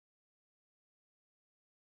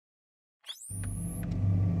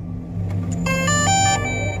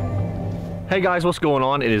Hey guys, what's going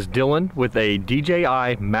on? It is Dylan with a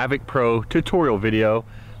DJI Mavic Pro tutorial video.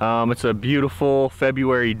 It's a beautiful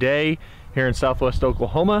February day here in Southwest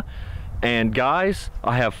Oklahoma, and guys,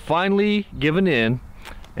 I have finally given in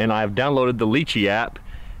and I have downloaded the Litchi app,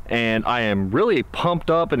 and I am really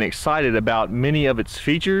pumped up and excited about many of its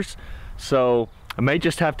features. So I may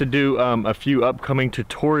just have to do a few upcoming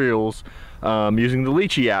tutorials using the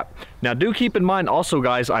Litchi app. Now do keep in mind also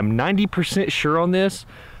guys, I'm 90% sure on this,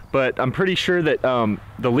 but I'm pretty sure that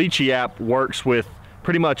the Litchi app works with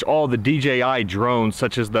pretty much all the DJI drones,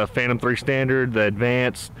 such as the Phantom 3 Standard, the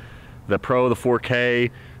Advanced, the Pro, the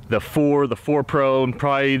 4K, the 4, the 4 Pro, and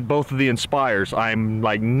probably both of the Inspires. I'm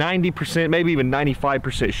like 90%, maybe even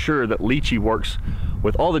 95% sure that Litchi works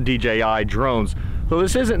with all the DJI drones. So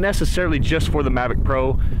this isn't necessarily just for the Mavic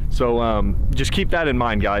Pro, so just keep that in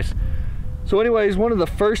mind, guys. So anyways, one of the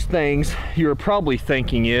first things you're probably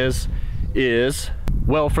thinking is,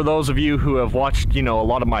 well, for those of you who have watched, a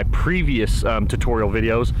lot of my previous tutorial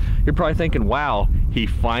videos, you're probably thinking, wow, he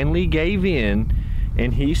finally gave in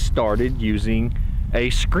and he started using a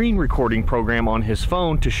screen recording program on his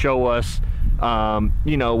phone to show us,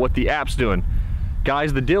 what the app's doing.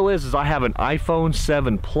 Guys, the deal is I have an iPhone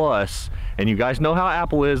 7 Plus, and you guys know how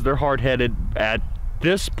Apple is. They're hard-headed. At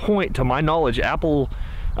this point, to my knowledge, Apple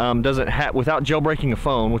doesn't have, without jailbreaking a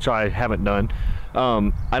phone, which I haven't done,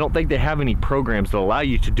 I don't think they have any programs that allow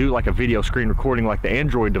you to do like a video screen recording like the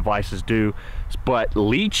Android devices do, but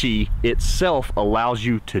Litchi itself allows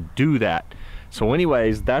you to do that. So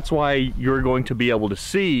anyways, that's why you're going to be able to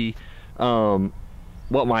see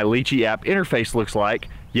what my Litchi app interface looks like.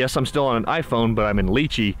 Yes, I'm still on an iPhone, but I'm in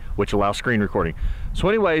Litchi, which allows screen recording. So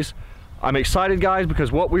anyways, I'm excited guys,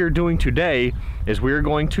 because what we are doing today is we are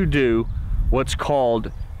going to do what's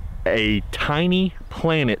called a tiny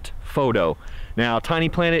planet photo. Now, tiny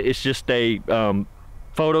planet is just a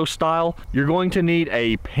photo style. You're going to need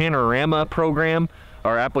a Panorama program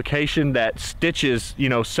or application that stitches,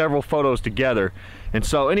 several photos together. And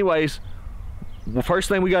so anyways, the first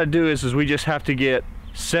thing we got to do is we just have to get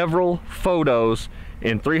several photos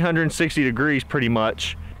in 360 degrees pretty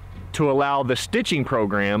much to allow the stitching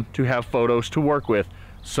program to have photos to work with.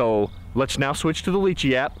 So let's now switch to the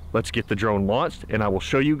Litchi app. Let's get the drone launched, and I will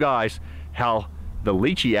show you guys how the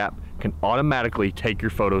Litchi app can automatically take your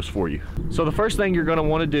photos for you. So the first thing you're going to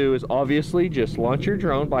want to do is obviously just launch your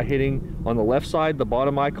drone by hitting on the left side, the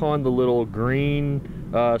bottom icon, the little green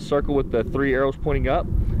circle with the 3 arrows pointing up,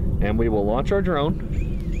 and we will launch our drone.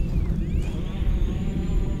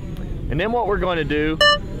 And then what we're going to do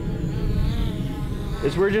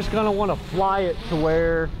is we're just going to want to fly it to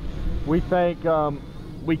where we think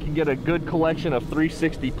we can get a good collection of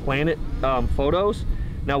 360 planet photos.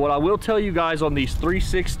 Now what I will tell you guys on these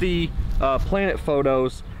 360 planet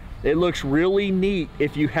photos, it looks really neat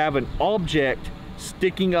if you have an object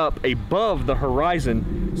sticking up above the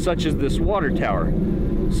horizon, such as this water tower.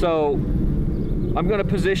 So I'm going to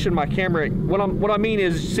position my camera. What I mean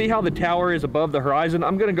is, see how the tower is above the horizon?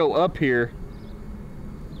 I'm going to go up here,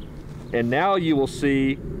 and now you will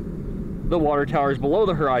see the water tower is below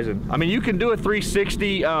the horizon. I mean, you can do a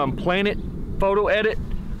 360 planet photo edit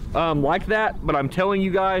like that, but I'm telling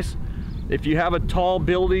you guys, if you have a tall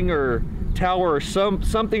building or tower or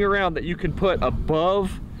something around that you can put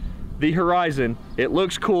above the horizon, it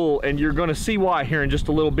looks cool, and you're going to see why here in just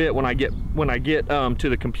a little bit when I get to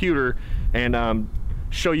the computer and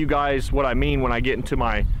show you guys what I mean when I get into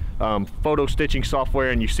my photo stitching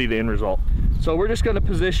software and you see the end result. So we're just going to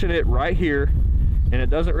position it right here, and it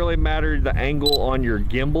doesn't really matter the angle on your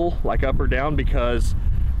gimbal, like up or down, because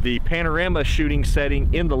the Panorama shooting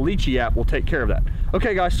setting in the Litchi app will take care of that.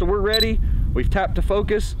 Okay guys, so we're ready. We've tapped to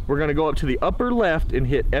focus. We're going to go up to the upper left and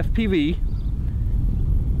hit FPV,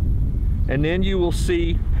 and then you will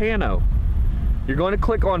see Pano. You're going to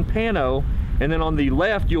click on Pano, and then on the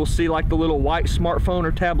left you'll see like the little white smartphone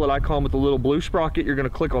or tablet icon with the little blue sprocket. You're going to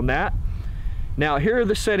click on that. Now here are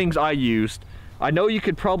the settings I used. I know you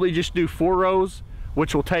could probably just do 4 rows,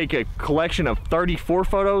 which will take a collection of 34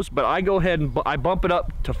 photos, but I go ahead and I bump it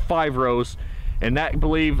up to 5 rows, and that, I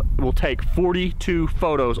believe, will take 42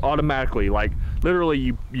 photos automatically. Like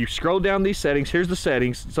literally you scroll down these settings. Here's the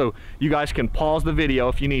settings, so you guys can pause the video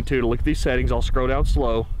if you need to look at these settings. I'll scroll down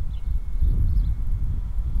slow.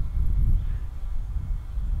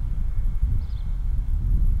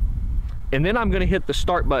 And then I'm going to hit the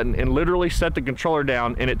start button and literally set the controller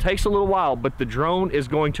down, and it takes a little while, but the drone is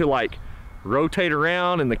going to like rotate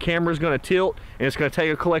around, and the camera is going to tilt, and it's going to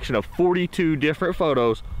take a collection of 42 different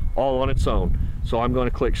photos all on its own. So I'm going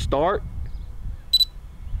to click start,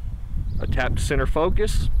 I tap to center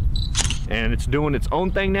focus, and it's doing its own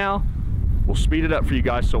thing now. We'll speed it up for you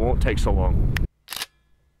guys so it won't take so long.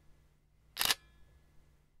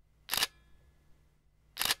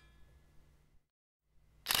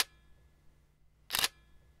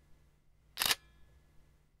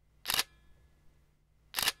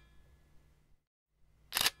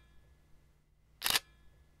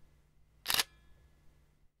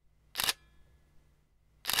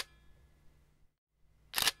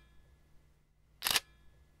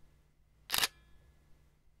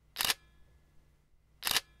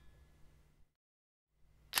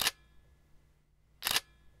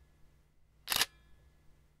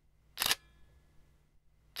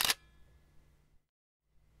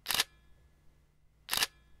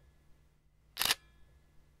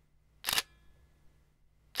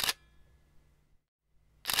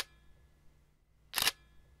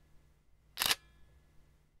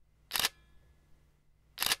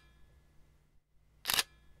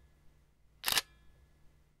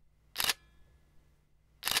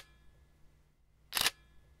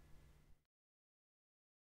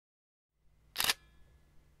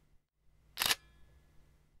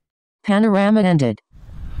 Panorama ended.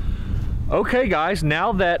 Okay guys,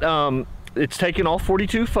 now that it's taken all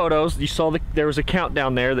 42 photos, you saw there was a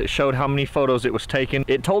countdown there that showed how many photos it was taken.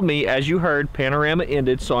 It told me, as you heard, panorama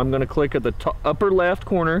ended, so I'm going to click at the upper left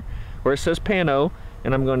corner where it says Pano,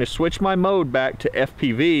 and I'm going to switch my mode back to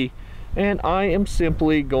FPV, and I am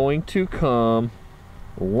simply going to come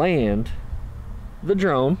land the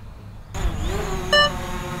drone.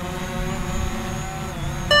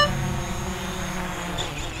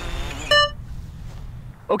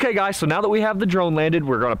 Okay guys, so now that we have the drone landed,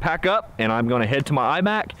 we're going to pack up and I'm going to head to my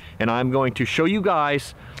iMac and I'm going to show you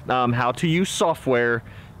guys how to use software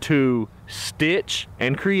to stitch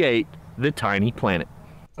and create the tiny planet.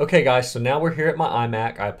 Okay guys, so now we're here at my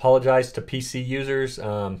iMac. I apologize to PC users.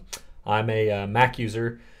 I'm a Mac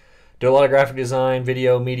user. Do a lot of graphic design,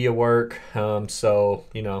 video, media work. So,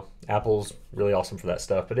 you know, Apple's really awesome for that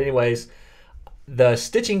stuff. But anyways, the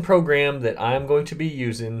stitching program that I'm going to be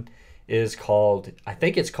using is called, I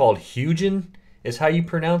think it's called Hdr is how you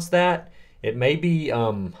pronounce that. It may be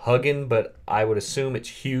Huggin, but I would assume it's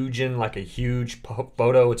Hdr, like a huge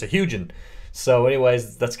photo. It's a Hdr. So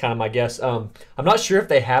anyways, that's kind of my guess. I'm not sure if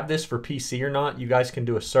they have this for PC or not. You guys can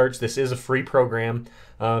do a search. This is a free program.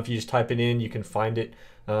 If you just type it in, you can find it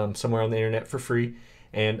somewhere on the internet for free.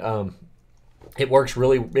 And it works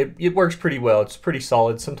it works pretty well. It's pretty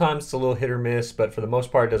solid. Sometimes it's a little hit or miss, but for the most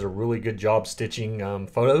part it does a really good job stitching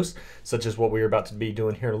photos, such as what we're about to be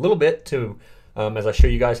doing here in a little bit to as I show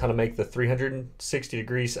you guys how to make the 360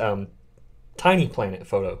 degrees tiny planet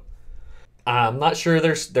photo. I'm not sure,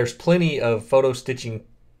 there's plenty of photo stitching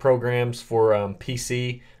programs for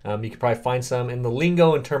PC. You could probably find some, and the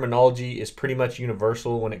lingo and terminology is pretty much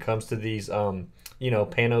universal when it comes to these you know,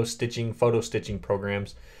 pano stitching, photo stitching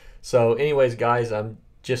programs. So anyways guys, I'm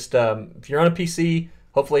just if you're on a PC,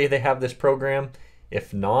 hopefully they have this program.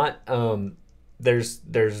 If not, there's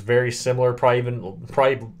very similar,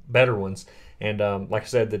 probably better ones. And like I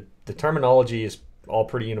said, the terminology is all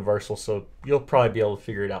pretty universal, so you'll probably be able to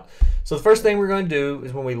figure it out. So the first thing we're going to do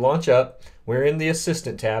is when we launch up, we're in the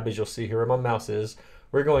Assistant tab, as you'll see here where my mouse is.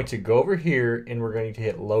 We're going to go over here and we're going to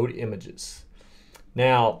hit Load Images.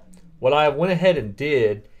 Now, what I went ahead and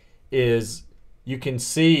did is, you can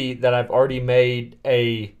see that I've already made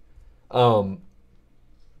a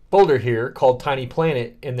folder here called Tiny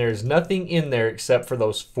Planet, and there's nothing in there except for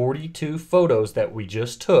those 42 photos that we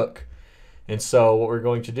just took. And so what we're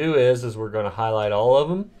going to do is we're going to highlight all of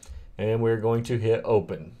them and we're going to hit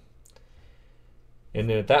Open. And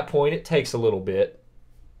then at that point it takes a little bit.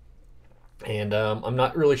 And I'm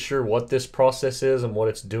not really sure what this process is and what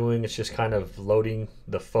it's doing. It's just kind of loading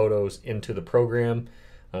the photos into the program.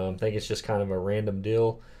 I think it's just kind of a random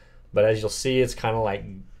deal, but as you'll see, it's kind of like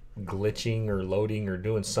glitching or loading or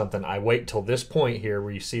doing something. I wait till this point here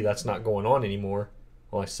where you see that's not going on anymore.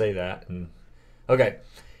 Well, I say that, and okay.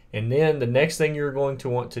 And then the next thing you're going to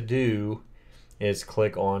want to do is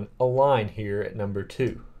click on Align here at number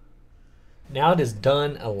 2. Now it is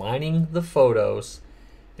done aligning the photos,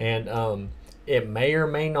 and it may or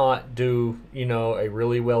may not do, you know, a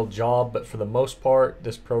really well job, but for the most part,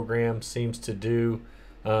 this program seems to do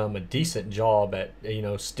a decent job at, you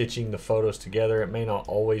know, stitching the photos together. It may not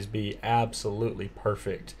always be absolutely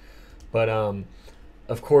perfect, but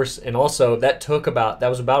of course, and also that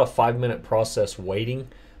was about a 5-minute process waiting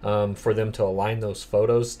for them to align those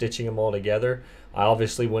photos, stitching them all together. I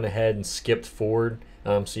obviously went ahead and skipped forward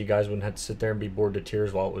so you guys wouldn't have to sit there and be bored to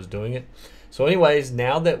tears while it was doing it. So anyways,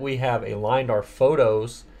 now that we have aligned our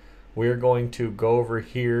photos, we're going to go over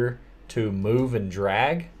here to move and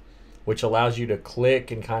drag. which allows you to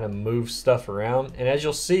click and kind of move stuff around. And as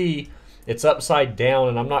you'll see, it's upside down,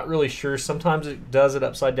 and I'm not really sure. Sometimes it does it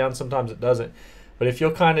upside down, sometimes it doesn't. But if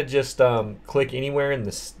you'll kind of just click anywhere in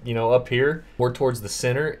this, up here, more towards the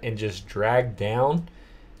center, and just drag down,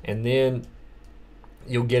 and then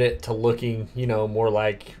you'll get it to looking, more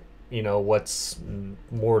like, what's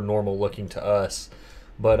more normal looking to us.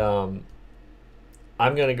 But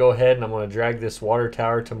I'm going to go ahead and I'm going to drag this water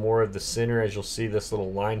tower to more of the center. As you'll see, this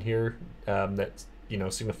little line here that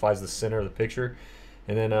signifies the center of the picture.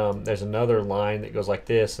 And then there's another line that goes like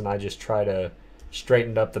this, and I just try to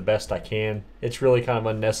straighten it up the best I can. It's really kind of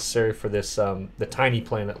unnecessary for this the tiny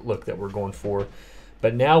planet look that we're going for.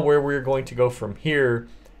 But now where we're going to go from here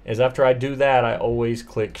is, after I do that, I always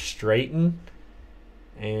click straighten,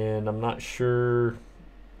 and I'm not sure,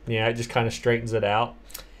 yeah, it just kind of straightens it out.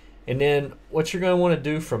 And then what you're going to want to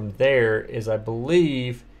do from there is, I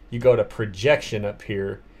believe, you go to projection up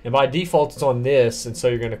here, and by default it's on this, and so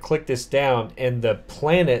you're going to click this down, and the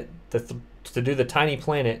planet, to do the tiny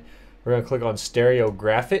planet, we're going to click on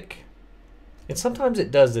stereographic. And sometimes it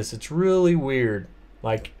does this, it's really weird,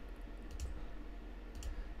 like,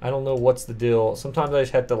 I don't know what's the deal. Sometimes I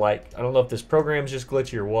just have to, I don't know if this program's just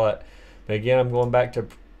glitchy or what. But again, I'm going back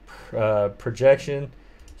to projection,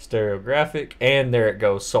 stereographic, and there it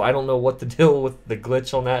goes. So I don't know what the deal with the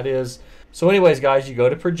glitch on that is. So anyways, guys, you go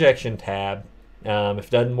to projection tab. If it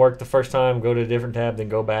doesn't work the first time, go to a different tab, then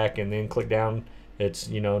go back and then click down. It's,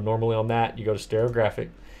 normally on that, you go to stereographic.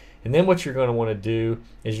 And then what you're going to want to do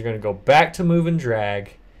is you're going to go back to move and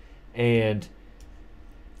drag, and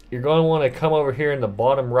you're going to want to come over here in the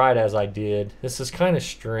bottom right as I did. This is kind of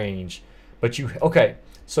strange, but okay,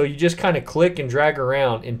 so you just kind of click and drag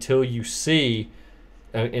around until you see,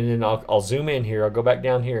 and then I'll zoom in here, I'll go back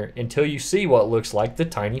down here, until you see what looks like the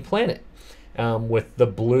tiny planet with the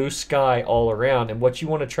blue sky all around. And what you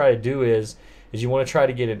want to try to do is you want to try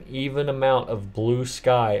to get an even amount of blue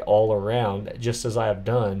sky all around, just as I have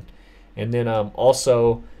done. And then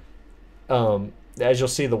also, as you'll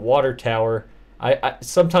see, the water tower,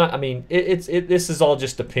 sometimes, I mean, this is all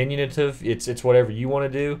just opinionative. It's whatever you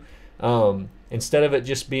want to do. Instead of it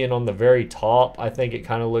just being on the very top, I think it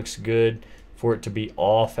kind of looks good for it to be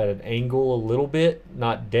off at an angle a little bit,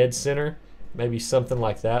 not dead center. Maybe something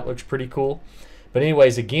like that looks pretty cool. But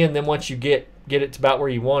anyways, again, then once you get it to about where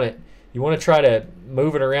you want it, you want to try to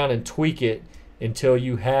move it around and tweak it until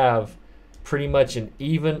you have pretty much an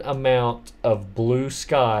even amount of blue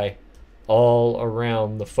sky all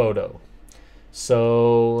around the photo.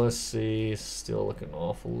 So let's see, it's still looking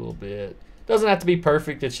off a little bit. Doesn't have to be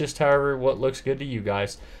perfect, it's just however what looks good to you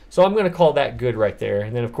guys. So I'm going to call that good right there.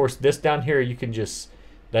 And then of course this down here, you can just,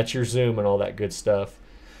 that's your zoom and all that good stuff.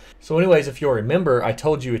 So anyways, if you'll remember, I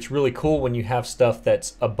told you it's really cool when you have stuff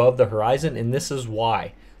that's above the horizon, and this is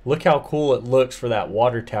why. Look how cool it looks for that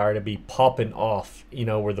water tower to be popping off,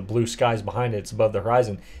 where the blue sky's behind it, it's above the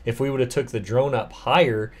horizon. If we would have took the drone up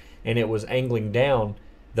higher and it was angling down,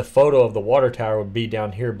 the photo of the water tower would be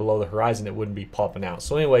down here below the horizon. It wouldn't be popping out.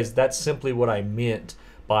 So anyways, that's simply what I meant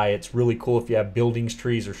by it's really cool if you have buildings,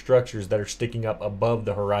 trees, or structures that are sticking up above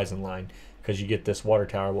the horizon line, because you get this water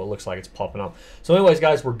tower, what looks like it's popping off. So anyways,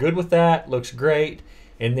 guys, we're good with that. Looks great.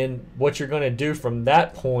 And then what you're going to do from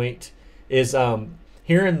that point is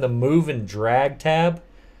here in the move and drag tab,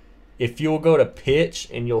 if you'll go to pitch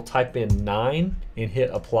and you'll type in 9 and hit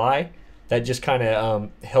apply, that just kind of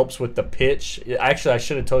helps with the pitch. Actually, I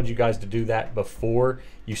should have told you guys to do that before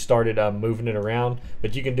you started moving it around,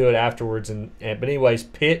 but you can do it afterwards. But anyways,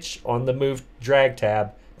 pitch on the move drag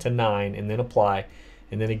tab to 9 and then apply.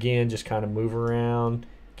 And then again, just kind of move around,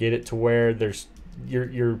 get it to where there's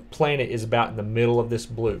your planet is about in the middle of this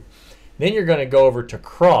blue. Then you're going to go over to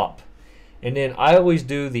crop. And then I always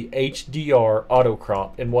do the HDR Auto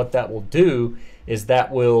Crop. And what that will do is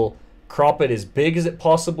that will crop it as big as it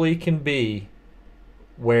possibly can be,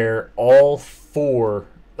 where all four,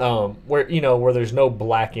 where there's no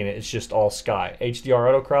black in it, it's just all sky. HDR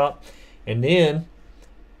Auto Crop. And then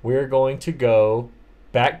we're going to go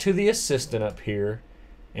back to the assistant up here.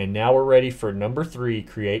 And now we're ready for number 3,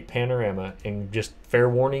 create panorama. And just fair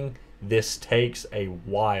warning, this takes a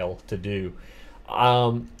while to do.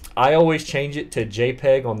 I always change it to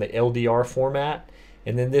JPEG on the LDR format,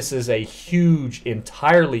 and then this is a huge,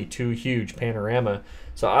 entirely too huge panorama,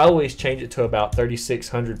 so I always change it to about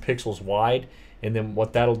 3600 pixels wide. And then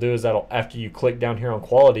what that'll do is that'll, after you click down here on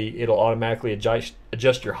quality, it'll automatically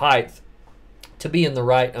adjust your height to be in the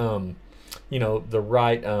right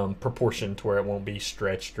proportion to where it won't be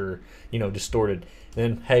stretched or distorted.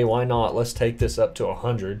 Then hey, why not, let's take this up to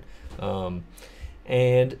 100,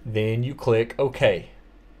 and then you click OK.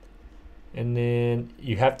 And then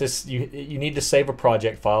you have to you need to save a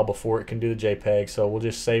project file before it can do the JPEG. So we'll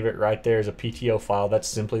just save it right there as a PTO file. That's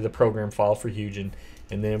simply the program file for Hugin.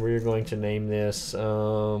 And then we're going to name this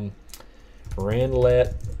Ranelette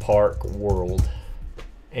Park World.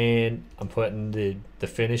 And I'm putting the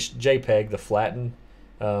finished JPEG, the flattened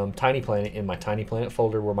Tiny Planet, in my Tiny Planet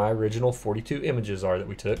folder where my original 42 images are that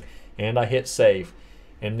we took. And I hit save.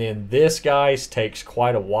 And then this, guys, takes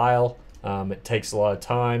quite a while. It takes a lot of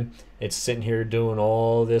time. It's sitting here doing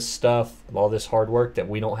all this stuff, all this hard work that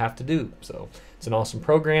we don't have to do. So it's an awesome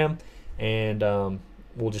program, and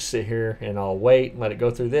we'll just sit here and I'll wait and let it go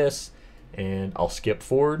through this, and I'll skip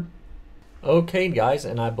forward. Okay, guys,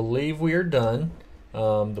 and I believe we are done.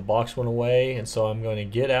 The box went away, and so I'm going to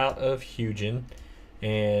get out of Hugin,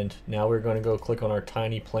 and now we're going to go click on our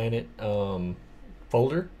Tiny Planet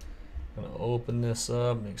folder. I'm going to open this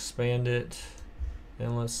up and expand it,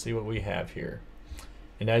 and let's see what we have here.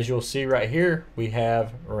 And as you'll see right here, we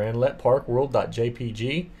have Ranelette Park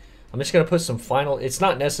World.jpg. I'm just going to put some final, it's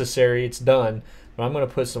not necessary, it's done, but I'm going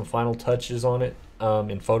to put some final touches on it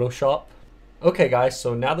in Photoshop. Okay, guys,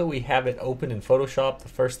 so now that we have it open in Photoshop, the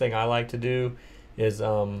first thing I like to do is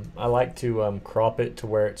I like to crop it to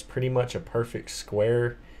where it's pretty much a perfect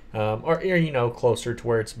square, or you know, closer to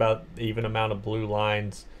where it's about the even amount of blue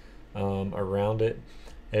lines around it.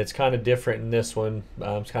 It's kind of different in this one.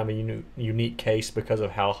 It's kind of a unique case because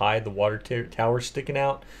of how high the water tower is sticking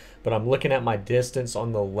out. But I'm looking at my distance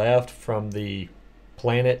on the left from the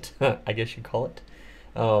planet, I guess you call it,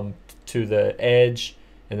 to the edge,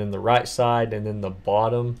 and then the right side, and then the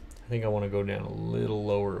bottom. I think I want to go down a little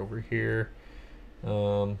lower over here.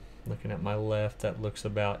 Looking at my left, that looks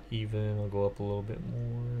about even. I'll go up a little bit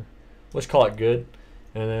more. Let's call it good.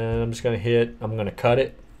 And then I'm just going to I'm going to cut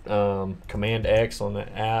it. Command X on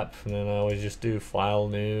the app, and then I always just do File,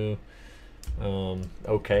 New,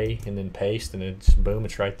 OK, and then paste, and it's boom,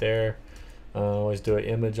 it's right there. I always do it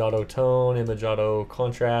Image Auto Tone, Image Auto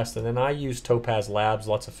Contrast, and then I use Topaz Labs,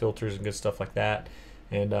 lots of filters and good stuff like that.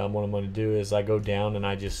 And what I'm going to do is I go down and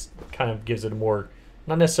I just kind of gives it a more,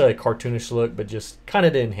 not necessarily a cartoonish look, but just kind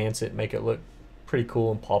of to enhance it, make it look pretty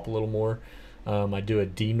cool and pop a little more. I do a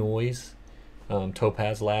Denoise.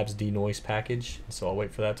 Topaz Labs Denoise package. So I'll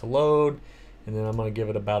wait for that to load, and then I'm going to give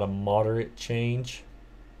it about a moderate change.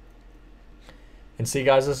 And see,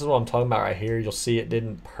 guys, this is what I'm talking about right here. You'll see it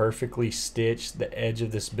didn't perfectly stitch the edge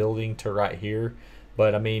of this building to right here,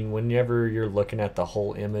 but I mean, whenever you're looking at the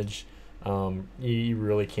whole image, you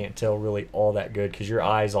really can't tell really all that good because your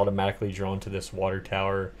eye is automatically drawn to this water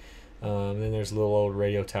tower. Then there's a little old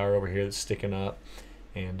radio tower over here that's sticking up.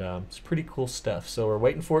 And it's pretty cool stuff. So we're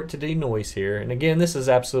waiting for it to denoise here. And again, this is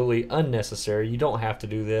absolutely unnecessary. You don't have to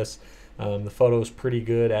do this. The photo is pretty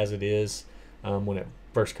good as it is when it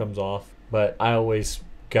first comes off. But I always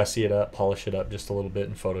gussy it up, polish it up just a little bit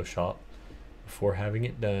in Photoshop before having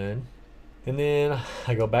it done. And then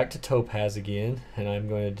I go back to Topaz again, and I'm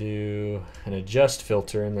going to do an adjust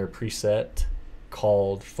filter in their preset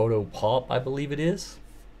called Photo Pop, I believe it is.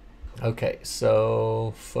 Okay,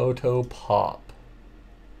 so Photo Pop.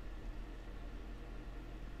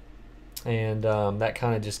 And that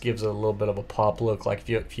kind of just gives it a little bit of a pop look. Like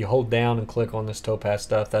if you hold down and click on this Topaz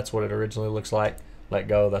stuff, that's what it originally looks like. Let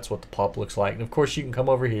go, that's what the pop looks like. And of course you can come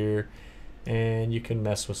over here and you can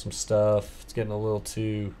mess with some stuff. It's getting a little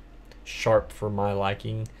too sharp for my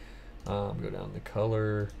liking. Go down the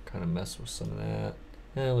color, kind of mess with some of that.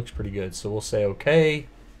 And it looks pretty good. So we'll say okay.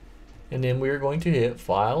 And then we're going to hit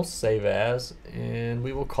File, Save As, and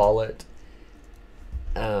we will call it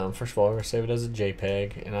first of all, I'm going to save it as a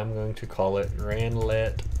JPEG, and I'm going to call it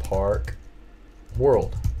Ranelette Park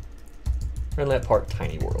World. Ranelette Park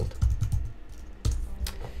Tiny World.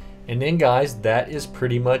 And then, guys, that is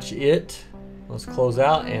pretty much it. Let's close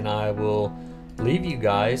out, and I will leave you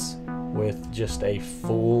guys with just a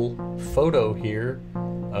full photo here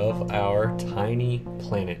of our tiny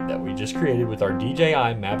planet that we just created with our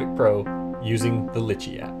DJI Mavic Pro using the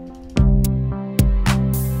Litchi app.